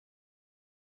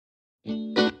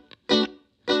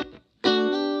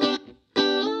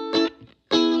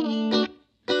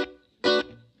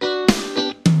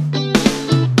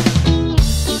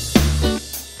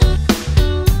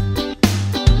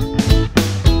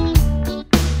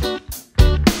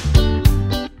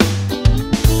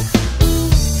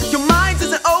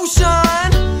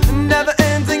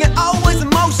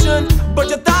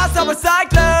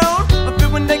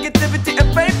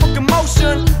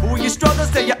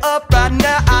up right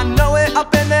now. I know it, I've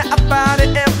been there, I find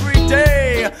it every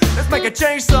day. Let's make a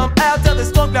change somehow. Tell this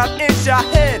storm cloud in your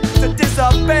head to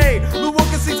dissipate. The world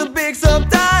can seem so big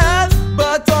sometimes,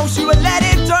 but don't you let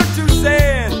it turn to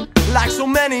sand, like so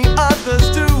many others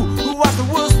do, who watch the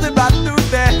world slip right through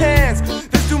their hands.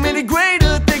 There's too many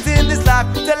greater things in this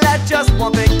life to let just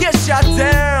one thing get shut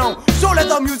down. So let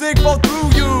the music fall through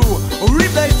you,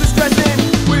 replace the stressin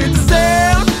with the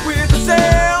sound, with the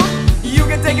sound. You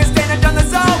can take a stand and turn the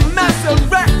sound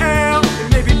massive round. And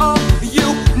maybe all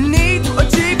you need to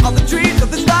achieve all the dreams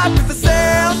of this life with the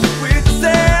sound, with the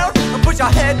sound. And push your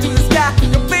head to the sky,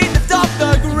 your feet lift off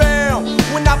the ground.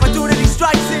 When opportunity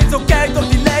strikes, it's okay, don't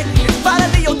delay. It's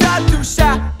finally your time to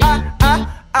shine.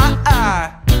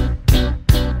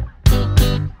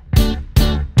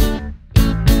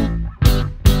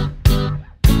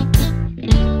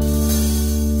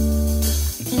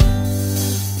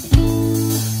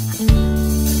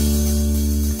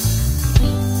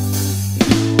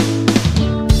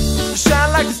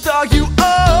 Like the star you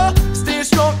are, stay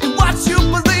strong in what you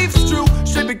believe is true.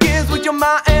 Straight begins with your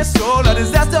mind and soul. A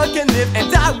disaster can live and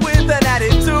die with an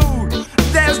attitude.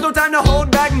 There's no time to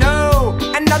hold back, no,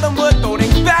 and nothing worth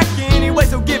holding back anyway.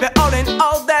 So give it all in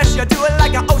all that you do it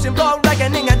like an ocean flow,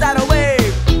 reckoning a tidal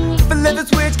wave. Flip the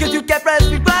switch cause you can't press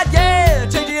rewind, yeah.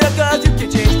 Change it up cause you can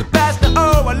change the past now.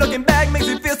 Oh, and looking back makes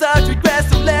you feel such regret.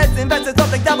 So let's invest in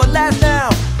something that will last now.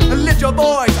 Lift your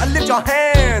voice, lift your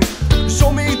hands.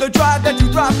 Show me the drive that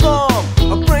you drive from.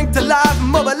 Bring to life,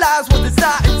 mobilize what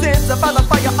desire intensify the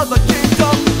fire of the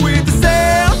kingdom. With the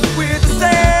sound, with the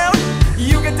sound,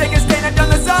 you can take a stand and turn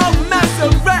the sound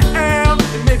massive round.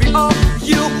 And maybe all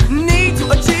you need to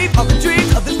achieve all the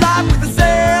dreams of this life. With the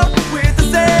sound, with the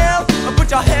sound. Put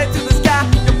your head to the sky,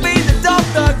 your feet lift off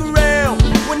the ground.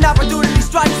 When opportunity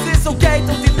strikes, it's okay,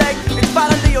 don't delay. It's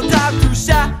finally your time to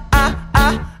shine.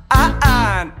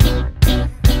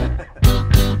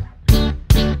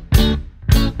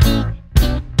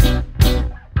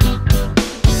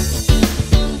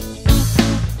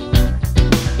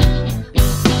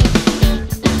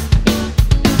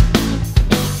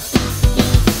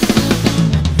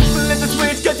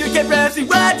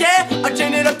 Right, yeah, I'll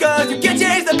change it up cause you can't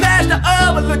change the past now.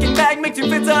 Oh, but looking back makes you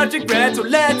feel such regret. So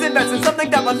let's invest in something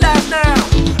that will last now.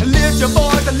 Lift your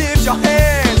voice and lift your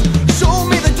hands. Show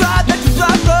me the drive that you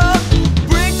drive from.